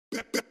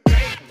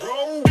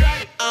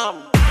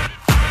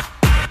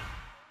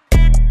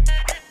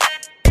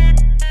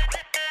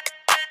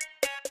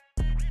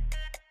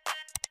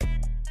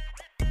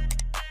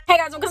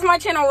guys, welcome to my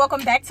channel.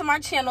 Welcome back to my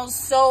channel.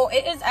 So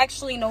it is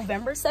actually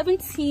November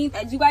 17th,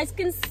 as you guys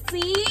can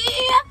see,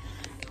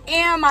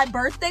 and my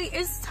birthday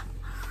is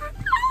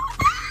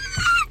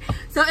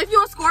so if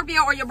you're a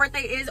Scorpio or your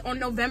birthday is on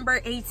November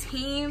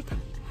 18th,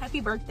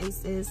 happy birthday,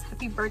 sis.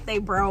 Happy birthday,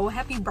 bro.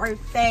 Happy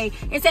birthday.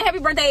 And say happy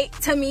birthday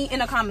to me in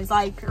the comments,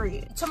 like,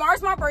 period.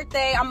 Tomorrow's my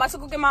birthday. I'm about to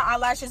go get my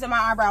eyelashes and my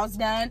eyebrows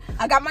done.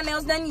 I got my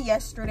nails done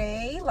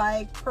yesterday,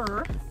 like,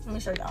 let me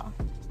show y'all.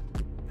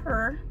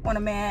 On a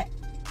mat.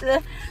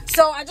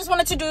 So I just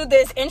wanted to do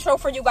this intro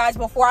for you guys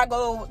before I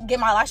go get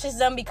my lashes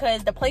done,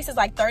 because the place is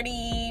like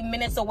 30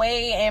 minutes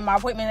away and my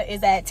appointment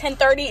is at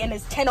 10:30 and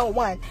it's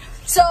 10:01.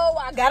 So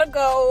I gotta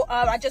go.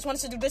 I just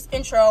wanted to do this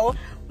intro.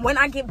 When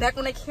I get back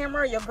on the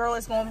camera, your girl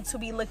is going to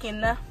be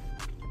looking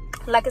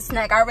like a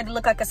snack. I already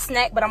look like a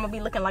snack, but I'm gonna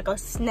be looking like a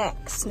snack,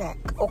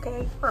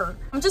 okay?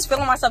 I'm just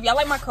feeling myself. Y'all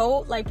like my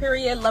coat? Like,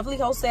 period. Lovely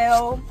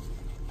wholesale.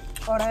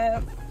 All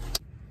that.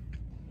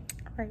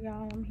 All right,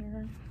 y'all, I'm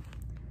here.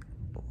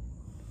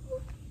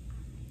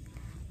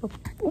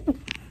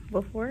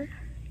 Before.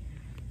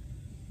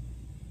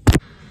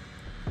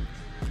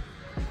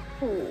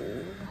 Yeah.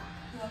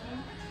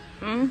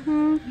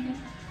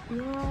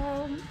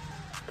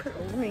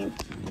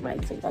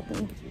 Right, so y'all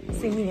can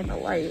see me in the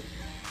light.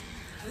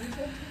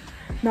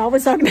 No, I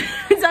was talking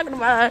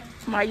about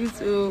my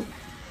YouTube,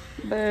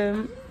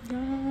 but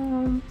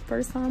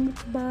first time with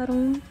the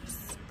bottoms.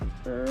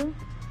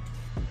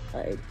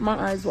 Like, my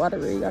eyes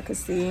watery, y'all can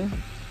see.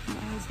 My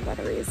eyes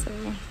watery, so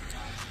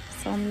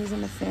I'm using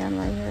the fan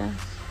right here.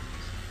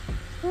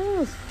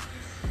 Oof.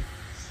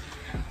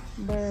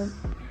 But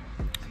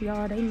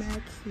y'all, they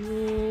mad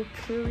cute,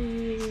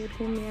 period.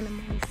 Who man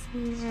am I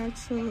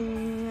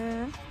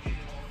snatching?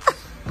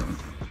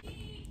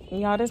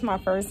 Y'all, this is my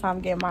first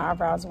time getting my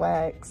eyebrows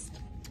waxed.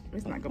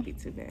 It's not gonna be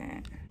too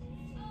bad.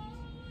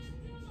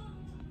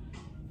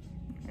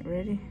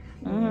 Ready?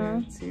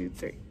 1, 2,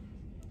 3.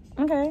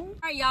 Okay. All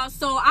right, y'all,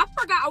 so I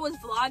forgot I was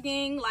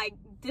vlogging. Like,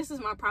 this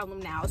is my problem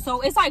now. So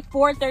it's like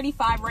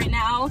 4:35 right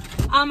now.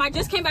 I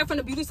just came back from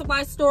the beauty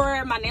supply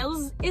store. My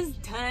nails is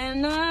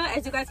done,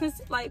 as you guys can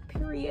see, like,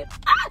 period.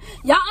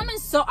 Y'all,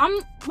 I'm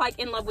like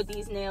in love with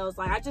these nails.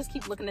 Like, I just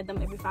keep looking at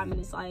them every 5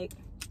 minutes, like,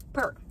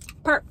 purr.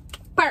 I'm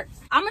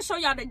gonna show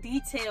y'all the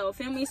detail,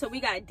 feel me? So we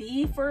got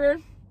D for,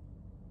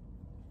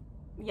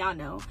 y'all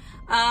know.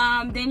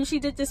 Then she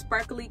did this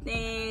sparkly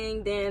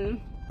thing,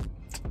 then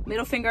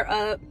middle finger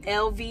up,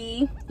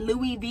 LV,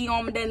 Louis V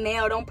on the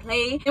nail, don't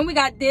play. And we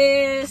got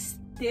this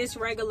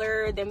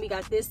regular, then we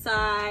got this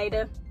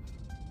side,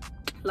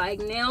 like,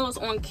 nails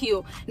on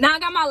cue. Now I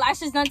got my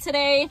lashes done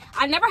today.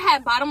 I never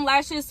had bottom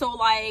lashes, so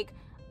like,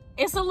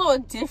 it's a little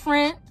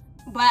different,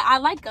 but I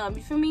like them,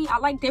 you feel me? I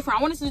like different.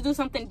 I wanted to do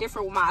something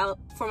different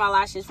with for my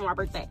lashes for my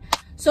birthday.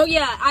 So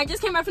yeah, I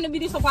just came back from the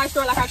beauty supply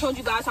store, like I told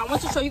you guys. So I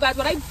want to show you guys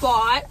what I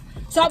bought.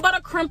 So I bought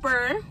a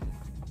crimper,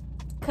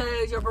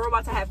 cause your girl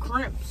about to have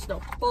crimps, the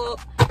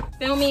fuck,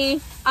 feel me?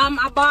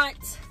 I bought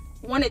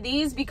one of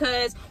these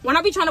because when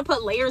I be trying to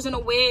put layers in the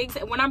wigs,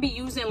 and when I be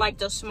using like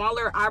the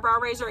smaller eyebrow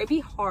razor, it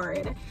be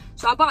hard.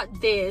 So I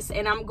bought this,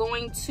 and I'm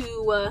going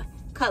to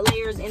cut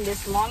layers in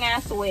this long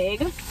ass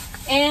wig.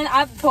 And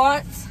I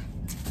bought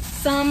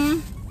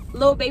some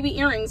little baby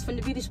earrings from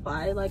the beauty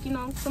supply, like, you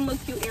know, some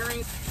little cute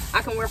earrings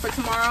I can wear for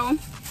tomorrow.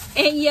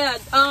 And yeah,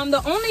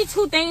 the only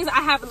 2 things I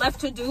have left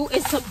to do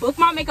is to book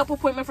my makeup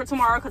appointment for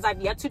tomorrow, because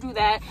I've yet to do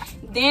that.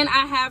 Then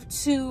I have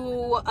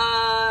to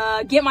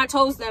get my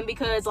toes done,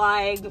 because,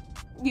 like,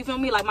 you feel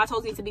me, like, my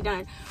toes need to be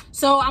done.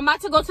 So I'm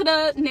about to go to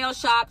the nail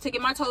shop to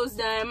get my toes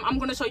done. I'm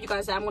gonna show you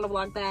guys that. I'm gonna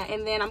vlog that,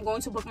 and then I'm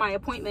going to book my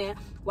appointment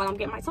while I'm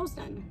getting my toes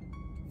done.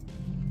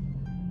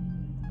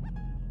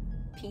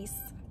 Peace.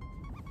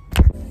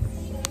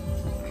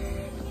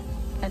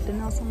 At the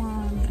nail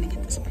salon, I'm gonna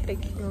get this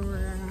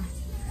pedicure.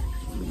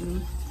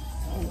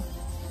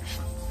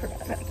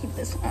 Forgot I gotta keep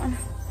this on.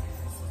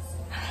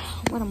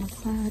 What a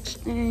massage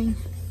thing.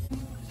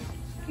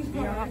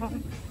 Yeah.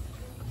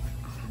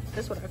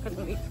 That's what I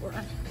couldn't wait for.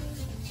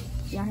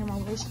 Y'all hear my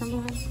voice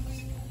trembling?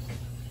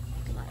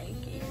 Like,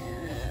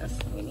 yes.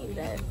 We need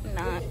that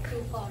knock.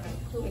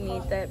 We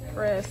need that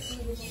press.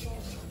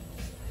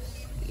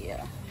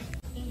 Yeah.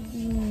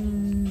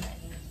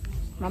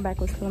 My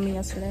back was killing me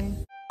yesterday.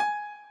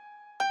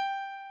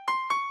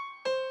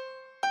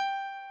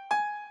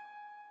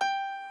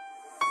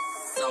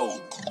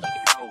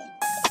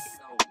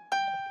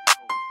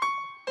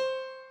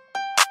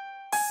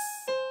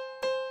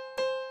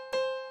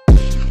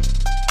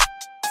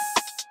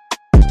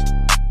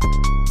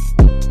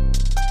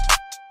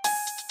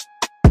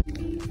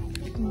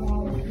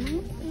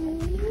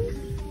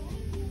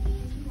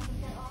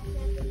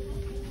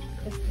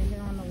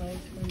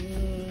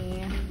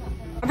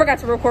 I forgot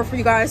to record for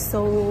you guys,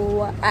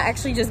 so I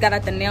actually just got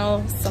at the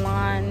nail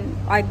salon.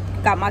 I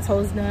got my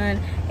toes done,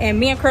 and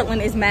me and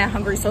Kirtland is mad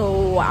hungry,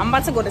 so I'm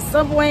about to go to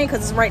Subway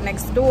because it's right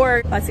next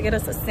door. About to get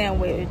us a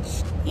sandwich,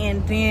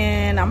 and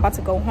then I'm about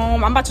to go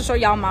home. I'm about to show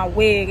y'all my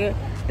wig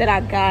that I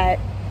got.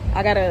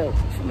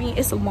 For me,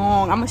 it's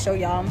long. I'm gonna show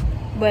y'all,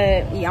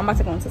 But yeah, I'm about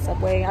to go into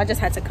Subway. I just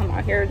had to come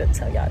out here to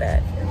tell y'all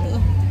that.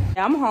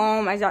 Yeah, I'm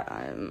home. As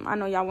I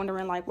know y'all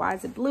wondering, like, why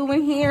is it blue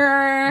in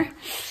here?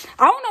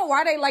 I don't know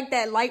why they like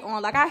that light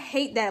on. Like, I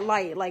hate that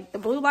light. Like, the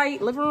blue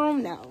light, living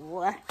room,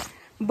 no.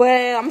 But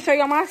I'm gonna show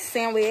y'all my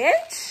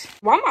sandwich.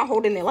 Why am I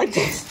holding it like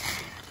this?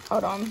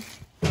 Hold on.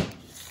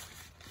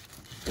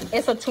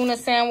 It's a tuna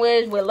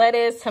sandwich with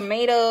lettuce,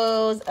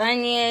 tomatoes,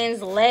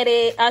 onions,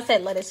 lettuce. I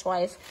said lettuce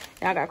twice.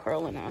 Now I got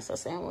curl in there. It's a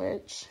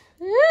sandwich.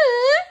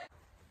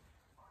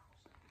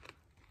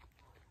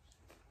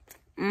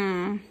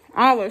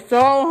 I was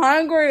so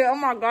hungry. Oh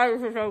my god,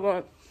 this is so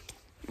good.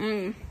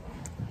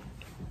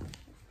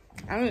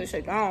 I need to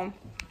sit down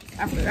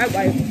after that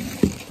bite.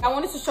 I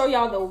wanted to show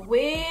y'all the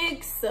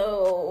wig.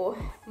 So,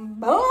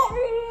 boom,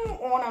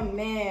 on a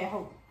man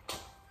hoe.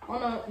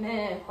 On a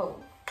man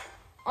hoe.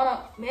 On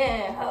a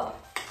man hoe.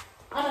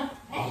 On a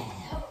man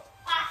hoe.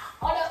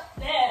 On a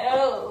man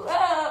hoe.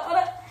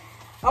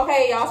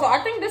 Okay, y'all. So I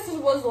think this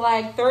was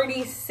like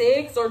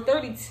 36 or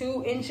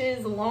 32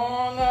 inches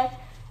long.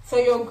 So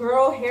your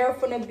girl hair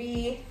finna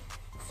be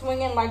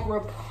swinging like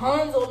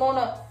Rapunzel on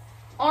a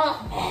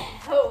man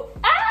hoe.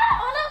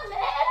 On a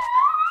man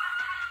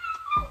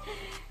hoe.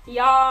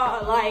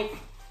 Y'all, like.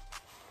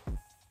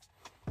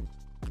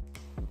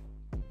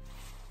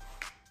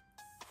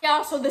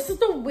 Y'all, so this is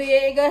the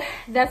wig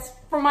that's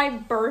for my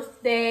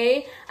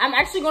birthday. I'm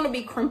actually going to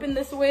be crimping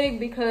this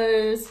wig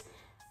because,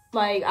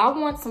 like, I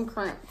want some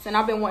crimps. And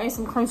I've been wanting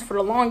some crimps for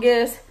the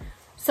longest.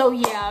 So,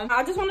 yeah.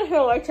 I just wanted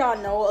to let y'all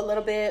know a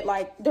little bit,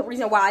 like, the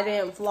reason why I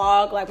didn't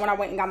vlog, like, when I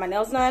went and got my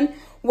nails done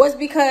was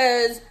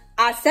because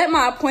I set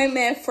my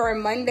appointment for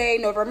Monday,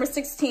 November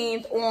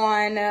 16th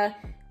on,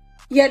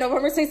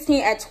 November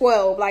 16th at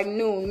 12, like,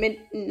 noon.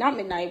 Not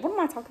midnight. What am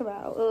I talking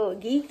about? Oh,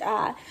 geeked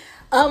eye.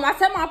 I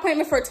set my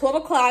appointment for 12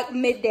 o'clock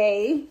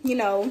midday, you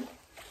know,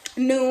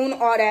 noon,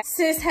 all that.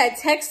 Sis had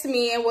texted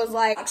me and was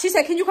like, she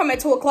said, can you come at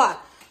 2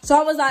 o'clock? So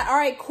I was like, all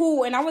right,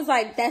 cool. And I was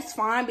like, that's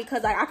fine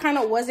because like I kind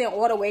of wasn't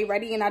all the way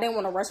ready and I didn't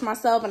want to rush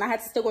myself and I had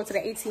to still go to the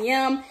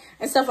ATM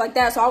and stuff like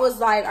that. So I was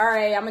like, all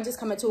right, I'm gonna just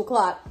come at 2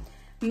 o'clock.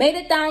 Made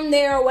it down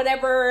there or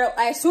whatever.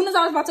 As soon as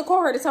I was about to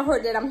call her to tell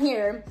her that I'm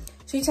here,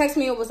 she texted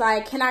me and was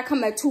like, can I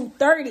come at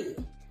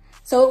 2:30?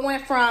 So it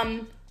went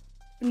from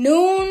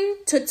noon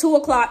to 2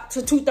 o'clock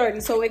to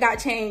 2:30. So it got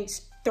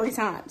changed 3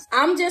 times.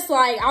 I'm just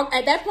like,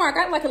 at that point, I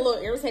got like a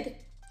little irritated.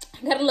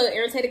 I got a little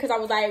irritated because I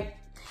was like,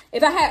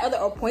 if I had other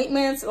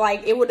appointments,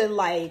 like it would have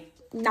like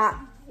not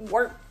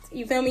worked.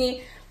 You feel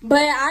me?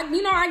 But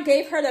I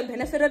gave her the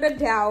benefit of the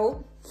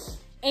doubt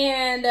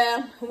and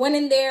went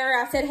in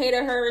there. I said hey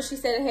to her. She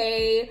said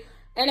hey,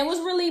 and it was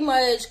really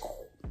much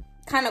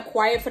kind of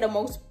quiet for the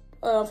most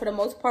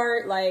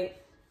part. Like,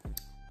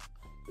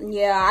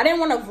 yeah, I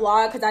didn't want to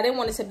vlog because I didn't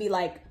want it to be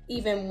like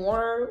even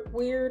more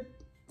weird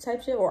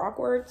type shit or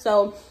awkward.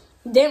 So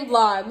didn't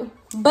vlog,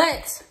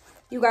 but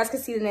you guys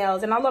can see the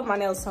nails and I love my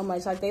nails so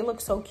much. Like they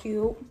look so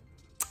cute,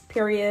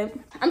 period.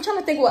 I'm trying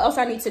to think what else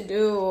I need to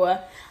do.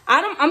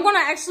 I'm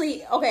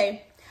actually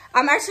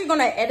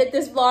gonna edit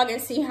this vlog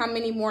and see how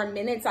many more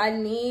minutes I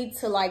need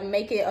to like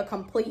make it a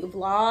complete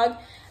vlog.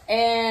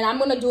 And I'm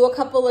gonna do a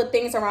couple of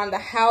things around the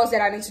house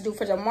that I need to do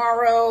for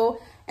tomorrow.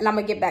 And I'm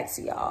gonna get back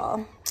to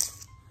y'all.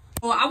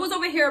 Well, I was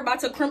over here about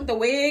to crimp the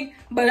wig,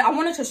 but I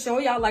wanted to show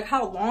y'all like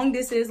how long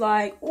this is.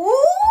 Like, ooh.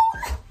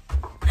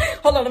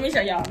 Hold on, let me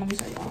show y'all.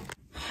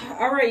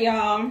 All right,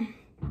 y'all.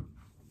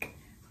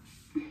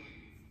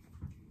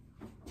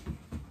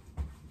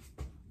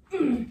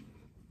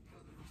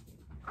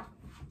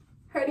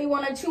 Heard he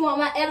wanna chew on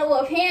my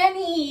edible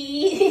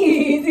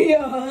panties.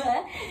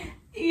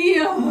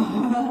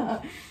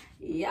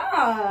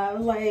 Yeah,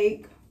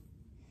 like,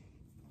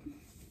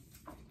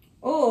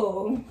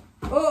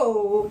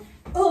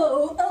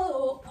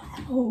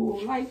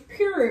 like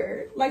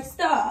pure, like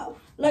stop,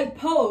 like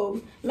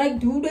pose, like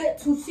do that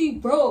to see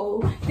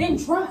bro, then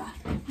drop,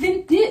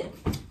 then dip,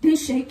 then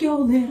shake your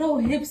little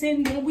hips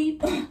and then we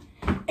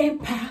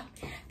and pop,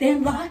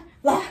 then lock,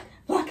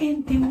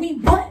 and then we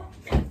what?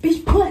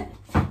 Bitch, what?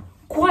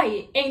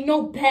 Quiet, ain't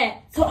no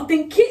bad talk,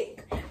 then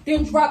kick,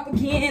 then drop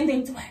again,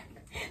 then twerk,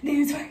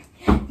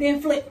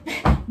 then flip,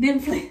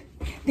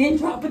 then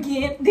drop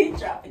again,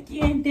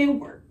 then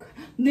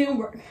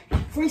work,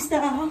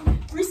 freestyle,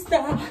 then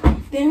stop,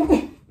 then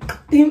go.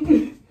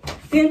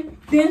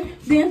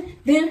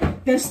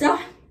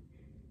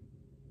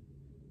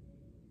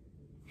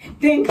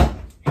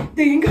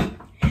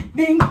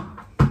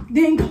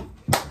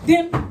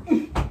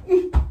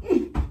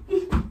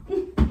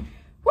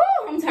 Woo,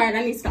 I'm tired, I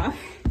need to stop.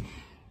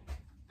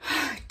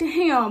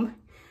 Damn.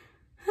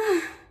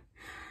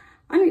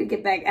 I need to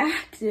get back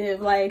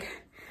active. Like,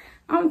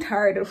 I'm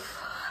tired of.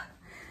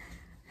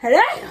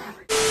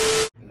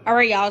 All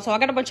right, y'all. So I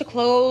got a bunch of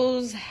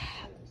clothes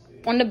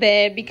on the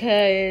bed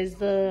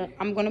because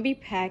I'm gonna be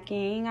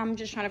packing. I'm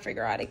just trying to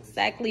figure out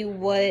exactly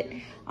what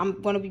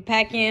I'm gonna be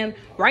packing.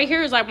 Right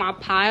here is like my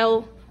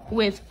pile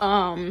with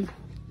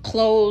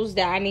clothes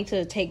that I need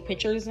to take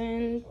pictures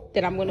in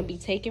that I'm gonna be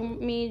taking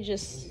with me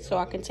just so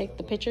I can take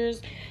the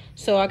pictures.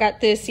 So I got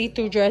this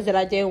see-through dress that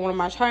I did in one of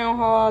my try-on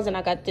hauls, and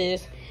I got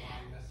this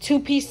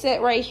 2-piece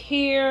set right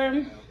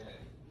here.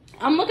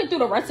 I'm looking through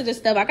the rest of this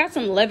stuff. I got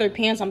some leather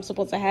pants I'm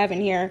supposed to have in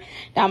here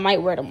that I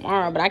might wear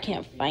tomorrow, but I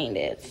can't find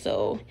it.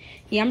 So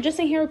yeah, I'm just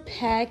in here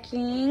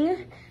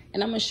packing,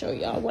 and I'm gonna show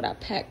y'all what I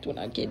packed when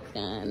I get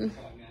done.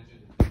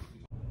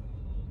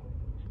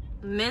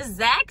 Miss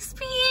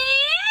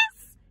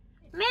Zaxby's,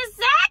 Miss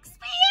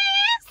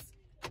Zaxby's,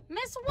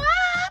 Miss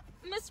Wap,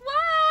 Miss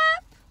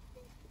Wap.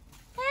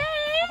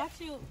 Hey. I got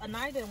you.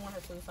 Anaya didn't want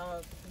her to,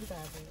 so you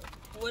guys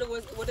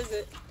it. What is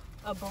it?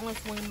 A boneless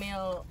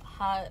wingmeal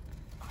hot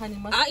honey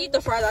mustard. I'll eat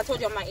the fries. I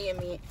told you I'm not eating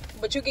meat,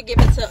 but you could give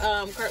it to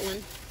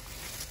Kirtland.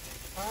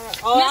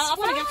 I'm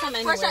gonna give some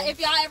anyway. First, if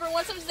y'all ever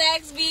want some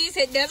Zaxby's,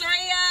 hit Desiree.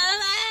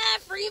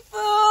 Free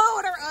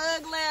food or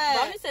ugly.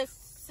 Bonnie said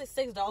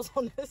 $6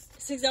 on this.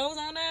 $6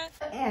 on that?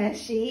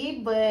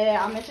 And but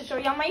I meant to show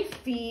y'all my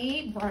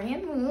feet.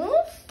 Brian, move.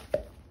 I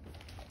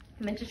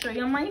meant to show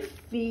y'all my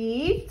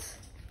feet.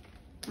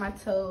 My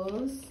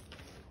toes.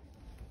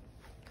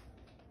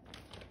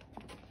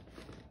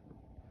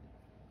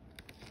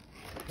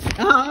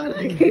 Oh,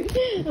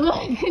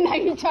 look, now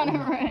you're trying to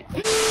run.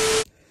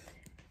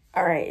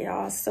 All right,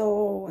 y'all,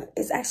 so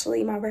it's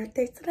actually my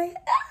birthday today.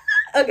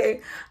 Okay,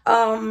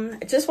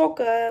 just woke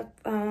up.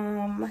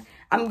 I'm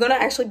gonna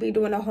actually be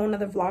doing a whole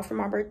nother vlog for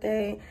my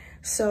birthday,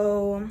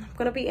 so I'm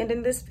gonna be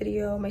ending this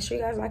video. Make sure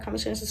you guys like,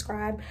 comment, share, and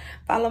subscribe.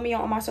 Follow me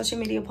on all my social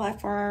media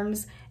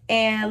platforms,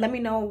 and let me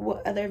know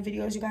what other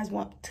videos you guys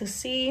want to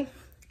see.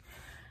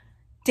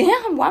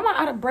 Damn, why am I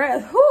out of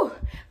breath? Whew.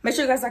 Make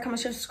sure you guys like,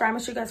 comment, share, subscribe.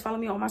 Make sure you guys follow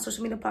me on my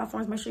social media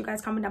platforms. Make sure you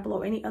guys comment down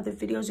below any other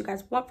videos you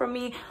guys want from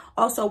me.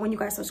 Also, when you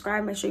guys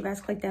subscribe, make sure you guys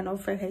click that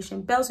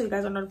notification bell so you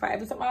guys are notified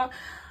every time I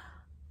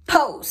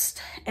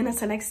post. And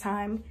until next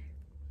time,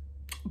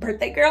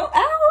 birthday girl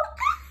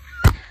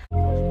out.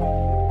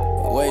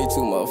 Way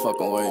too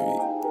motherfucking wavy.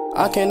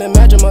 I can't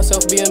imagine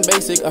myself being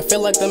basic. I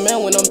feel like the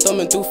man when I'm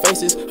thumbing through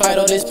faces. Hide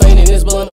all this pain in this blood.